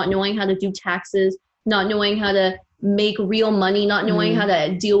degrees not knowing how to do taxes, not knowing how to make real money, not knowing how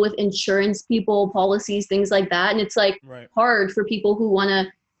Mm. to deal with insurance people, policies, things like that. And it's like Right. hard for people who want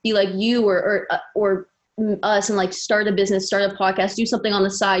to be like you or us and like start a business, start a podcast, do something on the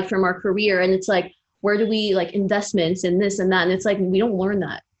side from our career. And it's like, where do we like investments and this and that? And it's like, we don't learn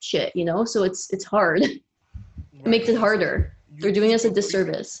that shit, you know? So it's hard. It Right. makes it It's harder. you They're doing keep us a people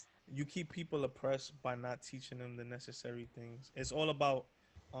disservice. you keep people oppressed by not teaching them the necessary things. It's all about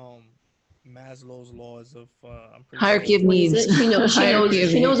um Maslow's laws of I'm pretty Hierarchy sure of What is needs. it? She knows. She knows. Hierarchy of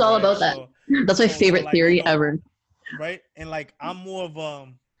She knows needs. all right. about that. That's my So favorite like theory ever. right, and like I'm more of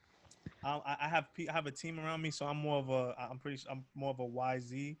I have a team around me, so I'm more of a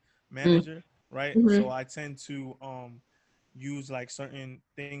YZ Mm. manager, right? Mm-hmm. So I tend to use like certain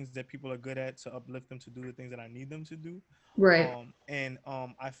things that people are good at to uplift them to do the things that I need them to do. Right. And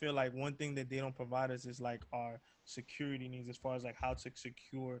I feel like one thing that they don't provide us is like our security needs as far as like how to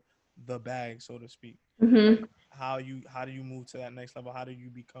secure the bag, so to speak. Mm-hmm. Like how do you move to that next level? How do you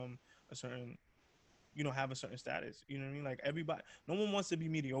become a certain have a certain status? You know what I mean? Like everybody, no one wants to be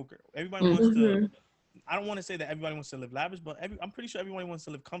mediocre. Everybody Mm. wants to Mm-hmm. I don't want to say that everybody wants to live lavish, but I'm pretty sure everybody wants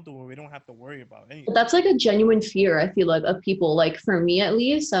to live comfortable where they don't have to worry about anything. That's like a genuine fear, I feel like, of people. Like for me at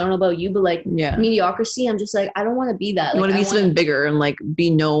least, I don't know about you, but like Yeah. mediocrity, I'm just like, I don't want to be that. You Like want to I be something wanna, bigger and like be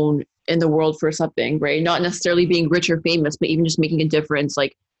known in the world for something, right? Not necessarily being rich or famous, but even just making a difference,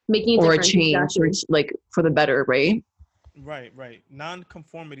 like making a or a difference. change, Exactly. or like for the better, right? Right.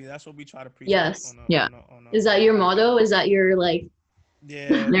 Non-conformity. That's what we try to preach. Yes. Yeah. Is that your motto? Is that your like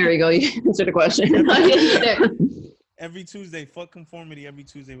Yeah. There we go. You answered the question. there, Every Tuesday, fuck conformity. Every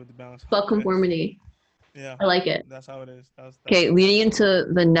Tuesday with the balance. fuck conformity? Yeah, I like it. that's how it is. That's Okay, what leading into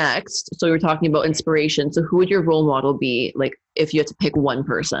the next. So we were talking about Okay. inspiration. So who would your role model be, like, if you had to pick one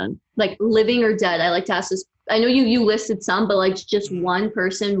person? Like living or dead. I like to ask this. I know you listed some, but like just Mhm. one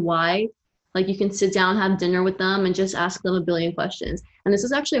person, why? Like you can sit down, have dinner with them, and just ask them a billion questions. And this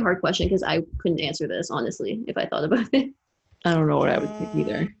is actually a hard question because I couldn't answer this honestly if I thought about it. I don't know what I would pick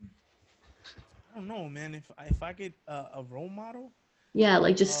either. I don't know, man. If I get a role model, Yeah,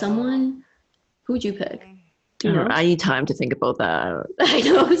 like just someone. Who'd you pick? um, Do you know? I need time to think about that I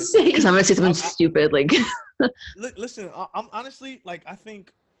know. because I'm gonna say something I- stupid. Like, listen, I'm honestly like I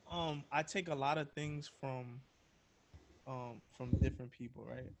think I take a lot of things from different people,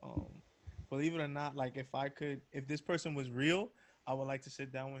 right? Believe it or not, like if this person was real, I would like to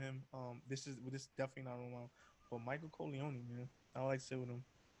sit down with him. This is definitely not wrong, but Michael Corleone, man, I would like to sit with him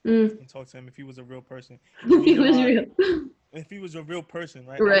Mm, and talk to him if he was a real person. And the if he reason was why, real. if he was a real person,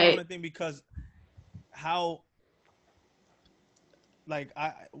 right? I Right. want to think because how like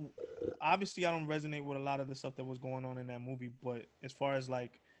I obviously I don't resonate with a lot of the stuff that was going on in that movie, but as far as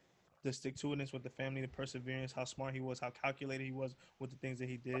like the stick to itness with the family, the perseverance, how smart he was, how calculated he was with the things that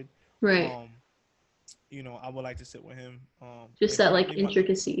he did. Right. Um, I would like to sit with him. Just And that like probably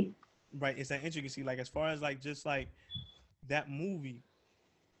intricacy. right, it's that intricacy. Like as far as like just like that movie,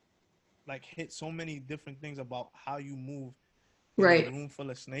 like hit so many different things about how you move in a Right. room full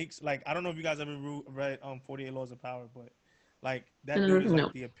of snakes. Like I don't know if you guys ever read 48 Laws of Power, but like I that dude don't is no.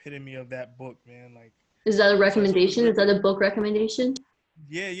 like the epitome of that book, man. Like Is that a the person was recommendation? Is that a book recommendation?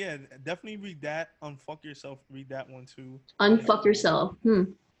 yeah, definitely read that. Unfuck Yourself, read that one too. That is Unfuck cool. yourself. Hmm.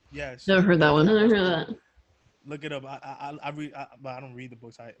 Yes, Never heard that I one. never that's heard cool. of that. Look it up. I read, but I don't read the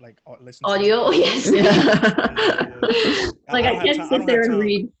books. I like listen to them. Audio. Yes. Yeah. Like I I don't have can't time. I sit don't have there and time.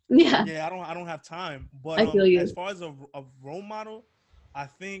 read. Yeah. Yeah, I don't have time. But I feel as you. far as a role model, I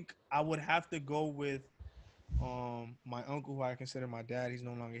think I would have to go with my uncle, who I consider my dad. He's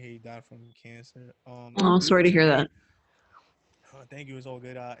no longer here. He died from cancer. Oh, sorry to hear that. Thank you. It's all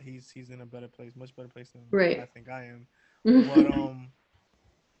good. He's in a better place, much better place than I Right. think I am.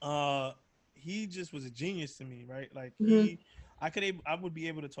 But uh, he just was a genius to me, right? Like Mhm. I would be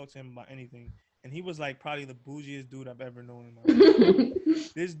able to talk to him about anything, and he was like probably the bougiest dude I've ever known in my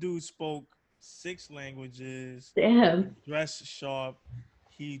life. This dude spoke 6 languages. He Damn. dressed sharp.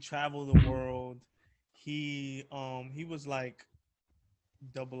 He traveled the world. He was like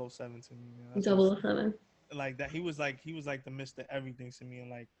 007 to me, man. That's just 007. like that. He was like the Mr. Everything to me, and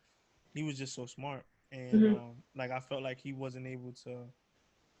like he was just so smart. And Mhm. like I felt like he wasn't able to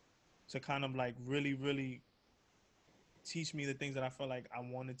kind of like really teach me the things that I felt like I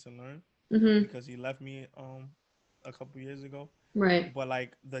wanted to learn Mhm. because he left me a couple years ago. Right. But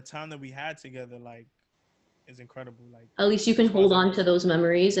like the time that we had together, like is incredible. Like At least you can as far hold as on to those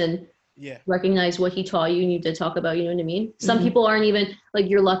memories and yeah, recognize what he taught you and you did talk about, you know what I mean? Some Mhm. people aren't even like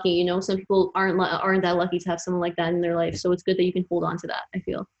you're lucky, you know, some people aren't that lucky to have someone like that in their life. So it's good that you can hold on to that, I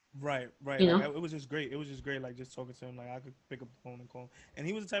feel. right. You Like know? it was just great. It was just great. Like just talking to him, like I could pick up the phone and call him, and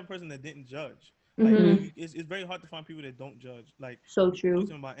he was the type of person that didn't judge. Like Mhm. it's very hard to find people that don't judge. Like So you can talk to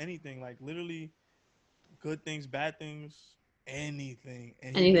true. him about anything, like literally good things, bad things, anything,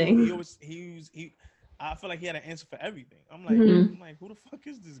 and he knew. He Anything. always he. I feel like he had an answer for everything. I'm like, Mhm. who the fuck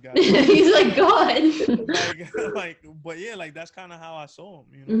is this guy? He's like God. like, but yeah, like that's kind of how I saw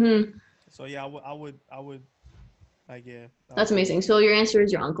him. Mhm. So yeah, I would, like, yeah, that That's would be, amazing. So your answer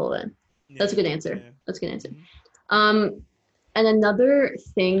is your uncle then. That's a yeah, good answer. yeah. That's a good answer. Hmm. Um, and another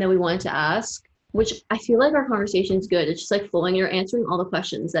thing that we wanted to ask, which I feel like our conversation is good. It's just like flowing. You're answering all the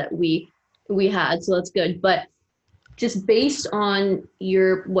questions that we had, so that's good. But just based on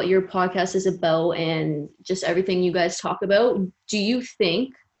your what your podcast is about and just everything you guys talk about, do you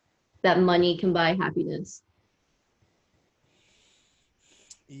think that money can buy happiness?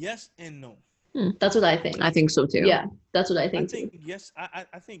 Yes and no. That's what I think. I think so too. Yeah, that's what I I think too. think yes. I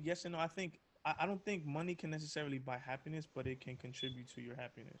think yes and no. I don't think money can necessarily buy happiness, but it can contribute to your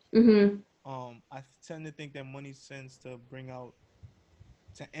happiness. Mm-hmm. I tend to think that money tends to bring out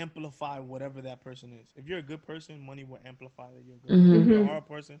to amplify whatever that person is. If you're a good person, money will amplify that you're a good person. Mm-hmm. If you're a Mm-hmm. horrible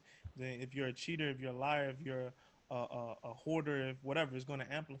person, then if you're a cheater, if you're a liar, if you're a hoarder, if whatever, it's going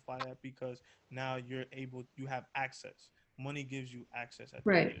to amplify that because now you have access. Money gives you access at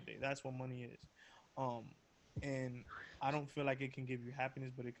the end of Right. the day. That's what money is. Um, and I don't feel like it can give you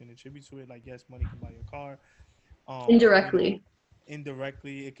happiness, but it can contribute to it. Like yes, money can buy your car. You know, Indirectly.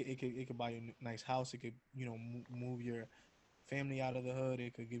 indirectly, it could buy you a nice house. It could move your family out of the hood.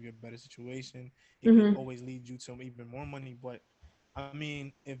 It could give you a better situation. It could Mm-hmm. always lead you to even more money. But I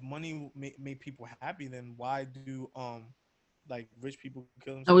mean, if money made people happy, then why do like rich people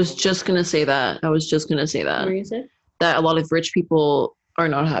kill I themselves was all the just time? gonna say that. I was just gonna say What were that. you gonna say? That a lot of rich people are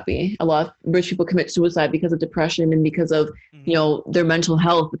not happy. A lot of rich people commit suicide because of depression and because of, Hmm. their mental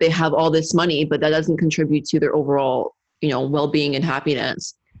health. But they have all this money, but that doesn't contribute to their overall, well-being and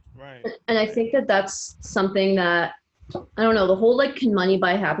happiness. Right, And I right. think that that's something that I don't know. The whole like can money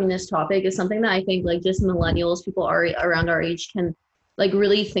buy happiness topic is something that I think like just millennials, people are around our age can like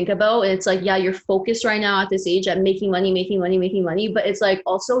really think about. And it's like, yeah, you're focused right now at this age at making money, making money, making money. But it's like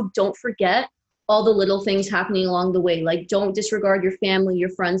also don't forget all the little things happening along the way. Like don't disregard your family, your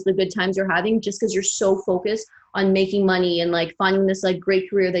friends, the good times you're having just because you're so focused on making money and like finding this like great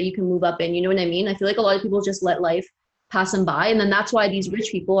career that you can move up in. You know what I mean? I feel like a lot of people just let life pass them by. And then that's why these Hmm. rich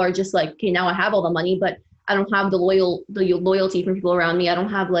people are just like, okay, now I have all the money, but I don't have the loyalty from people around me. I don't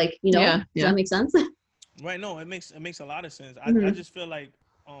have like, Yeah, does yeah. that make sense? Right. No, it makes a lot of sense. I Mm-hmm. just feel like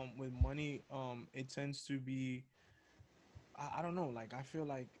with money it tends to be I don't know, like I feel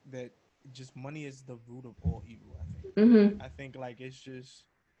like that just money is the root of all evil, I think. Mm-hmm. I think like it's just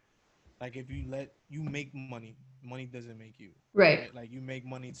like if you make money, money doesn't make you, Right. right? Like you make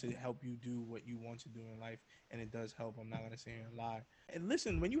money to help you do what you want to do in life, and it does help. I'm not gonna say and lie. And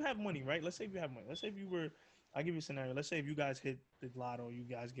listen, when you have money, right? Let's say if you have money. Let's say if you were, I'll give you a scenario. Let's say if you guys hit the lotto, you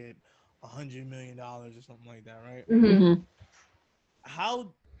guys get $100 million or something like that, right? Mm-hmm. Mm-hmm.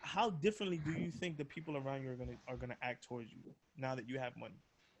 How differently do you think the people around you are gonna act towards you now that you have money?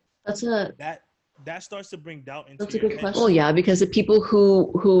 That's a That that starts to bring doubt into that's a your good head Well, now. question. yeah, because the people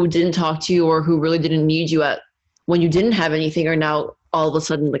who didn't talk to you or who really didn't need you at when you didn't have anything are now all of a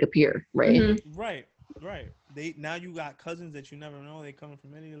sudden like appear, right? Mm-hmm. Right, right. They now you got cousins that you never know. They coming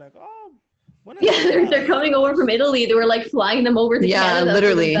from Italy, like, oh, buenos Yeah, dias, they're you coming know, over from Italy. They were like flying them over to Yeah, Canada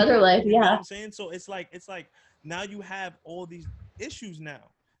for the literally. better life. you get what Yeah. I'm saying? So it's like now you have all these issues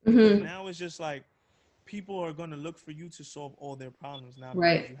now because Mm-hmm. now it's just like people are gonna look for you to solve all their problems now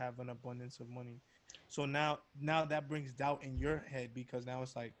because Right. you have an abundance of money. So now that brings doubt in your head because now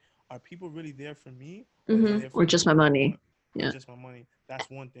it's like, are people really there for me or are they Mm-hmm. there for Or me just my because they want money. or Yeah. just my money? That's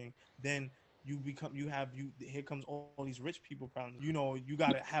one thing. Then you here comes all these rich people problems. You got to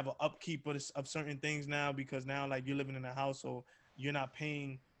have an upkeep of certain things now because now like you're living in a house, so you're not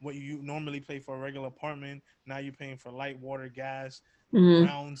paying what you normally pay for a regular apartment. Now you're paying for light, water, gas, Mm-hmm.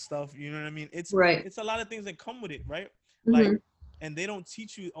 ground stuff. You know what I mean? It's Right. it's a lot of things that come with it, right? Like, Mm-hmm. and they don't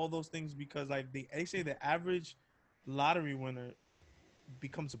teach you all those things because like they say the average lottery winner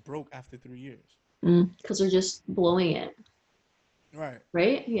becomes broke after 3 years. Mm. Because they're just blowing it. Right.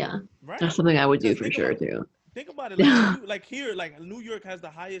 Right. Yeah. That's Right. something I would do Because for sure too. think about it. Like if Yeah. you like here, like New York has the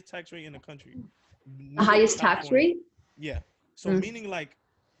highest tax rate in the country. The New York and highest tax California. rate. Yeah. So Mm. meaning like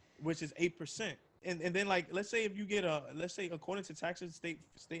which is 8%. And then like let's say if you get let's say according to taxes,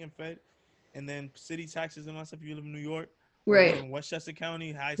 state and fed, and then city taxes and all that stuff, if you live in New York or you live Right. in Westchester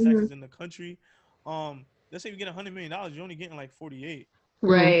County, highest Mm-hmm. taxes in the country. Let's say you get $100 million, you're only getting like 48, Mm.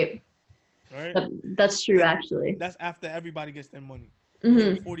 Right. right? That's true, And actually. that's after everybody gets their money. You're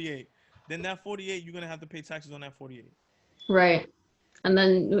getting Mm-hmm. 48. Then that 48, you're gonna have to pay taxes on that 48. Right. And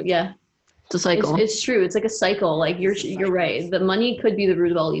then yeah, It's a it's cycle. it's true. It's like a cycle. Like It's a you're cycle. right. The money could be the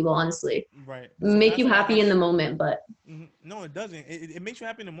root of all evil, honestly. Right. So Make that's you why happy in the this. moment, but No, it doesn't. It makes you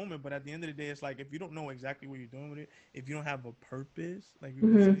happy in the moment, but at the end of the day, it's like if you don't know exactly what you're doing with it, if you don't have a purpose, like you've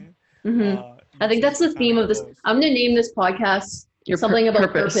been mm-hmm. saying, Mm-hmm. I you think tend that's to the kind of theme of get this. lost. I'm gonna name this podcast Your something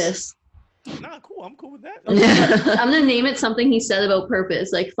about purpose. purpose. Nah, cool. I'm cool with that. Okay, but I'm gonna name it something he said about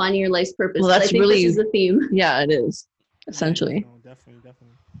purpose, like finding your life's purpose. Well, 'cause I that's think this really is the theme. yeah, it is Yeah, yeah, essentially. no, definitely,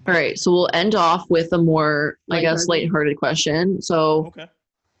 definitely. All right, so we'll end off with a more, I guess, Lighthearted. lighthearted question. So Okay.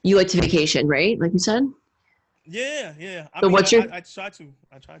 you like to vacation, right? Like you said. Yeah, yeah. I So mean, what's your I try to.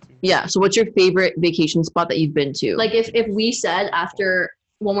 I try to. yeah? So what's your favorite vacation spot that you've been to? Like if we said after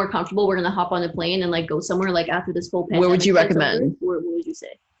when we're comfortable, we're gonna hop on a plane and like go somewhere like after this whole pandemic. Where would you shit's over, recommend? what would you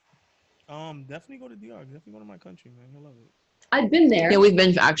say? Definitely go to DR. Definitely go to my country, man. I love it. I've been there. Yeah, we've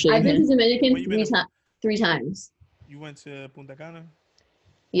been actually. I've been to When Dominican you been to, three times. you went to Punta Cana?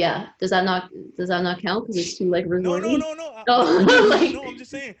 Yeah. Does that not count because it's too like No, resorty? no. Oh, like No, I'm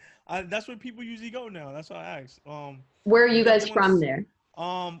just saying. That's where people usually go now. That's why I asked. where are You you guys definitely want from to. there?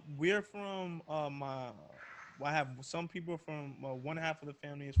 We're from my. Well, I have some people from one half of the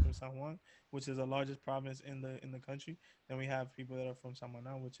family is from San Juan, which is the largest province in the country. Then we have people that are from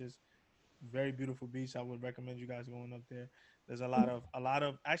Samaná, which is very beautiful beach. I would recommend you guys going up there. There's a lot of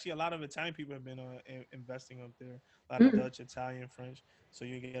Italian people have been investing up there. A lot of Mm. Dutch, Italian, French. So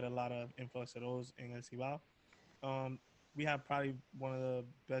you get a lot of influx of those in El Cibao. Um, we have probably one of the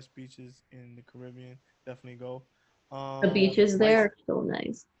best beaches in the Caribbean. Definitely go. The beaches White there are so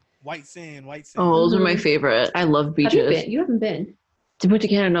nice. white Oh, sand. those are my Mhm. favorite. I love Have you beaches. been? You haven't been. To Punta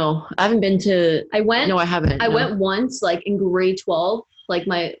Cana, no. I haven't been to. I went. No, I haven't. I No. went once, like in grade 12. Like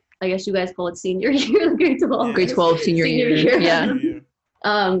my, I guess you guys call it senior year, grade 12. Grade Yeah, 12, senior year. Yeah. senior year.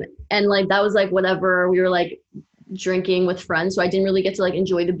 And like that was like whatever. We were like drinking with friends, so I didn't really get to like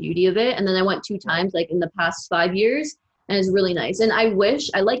enjoy the beauty of it. And then I went two Right. times like in the past 5 years, and it's really nice. And I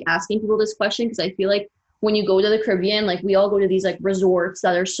like asking people this question because I feel like when you go to the Caribbean, like we all go to these like resorts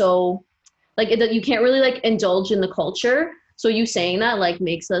that are so like you can't really like indulge in the culture. So you saying that like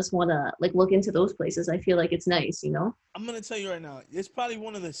makes us want to like look into those places. I feel like it's nice, you know? I'm gonna tell you right now, it's probably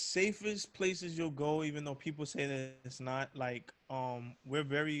one of the safest places you'll go, even though people say that it's not. Like, we're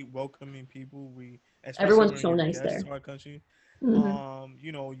very welcoming people. We, especially Everyone's when so you're nice guests there. to our country. Hmm.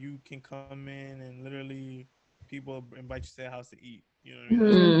 You can come in and literally people invite you to their house to eat. You know what I mean?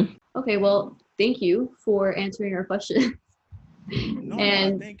 That's how. Hmm. Mm. Okay, well, thank you for answering our question. No,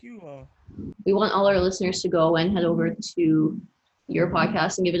 And thank you. we want all our listeners to go and head over to your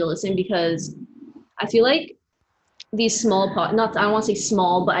podcast and give it a listen because I feel like these small not I don't want to say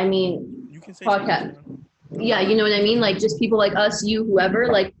small, but I mean You can say small, it's podcast. fine. Yeah, you know what I mean? Like just people like us, you, whoever,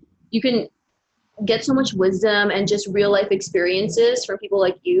 like you can get so much wisdom and just real life experiences from people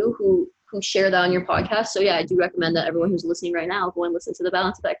like you who share that on your podcast. So yeah, I do recommend that everyone who's listening right now go and listen to the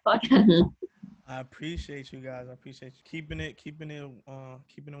Balance Effect podcast. Mhm. I appreciate you guys. I appreciate you keeping it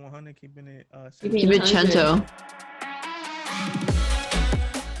 100, keeping it Keeping Keep it it 100. cento.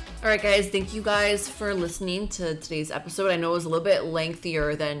 All right, guys. Thank you guys for listening to today's episode. I know it was a little bit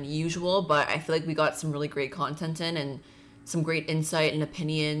lengthier than usual, but I feel like we got some really great content in and some great insight and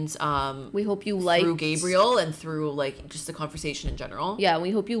opinions. We hope you liked through Gabriel and through like just the conversation in general. Yeah,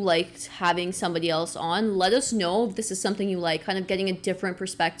 we hope you liked having somebody else on. Let us know if this is something you like, kind of getting a different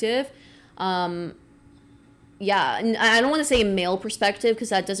perspective. Yeah, and I don't want to say a male perspective because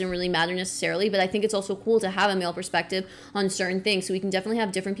that doesn't really matter necessarily, but I think it's also cool to have a male perspective on certain things. So we can definitely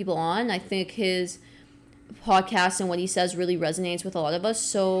have different people on. I think his podcast and what he says really resonates with a lot of us.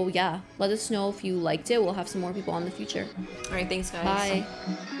 So yeah, let us know if you liked it. We'll have some more people on in the future. All right, thanks, guys.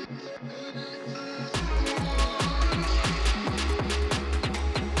 Bye.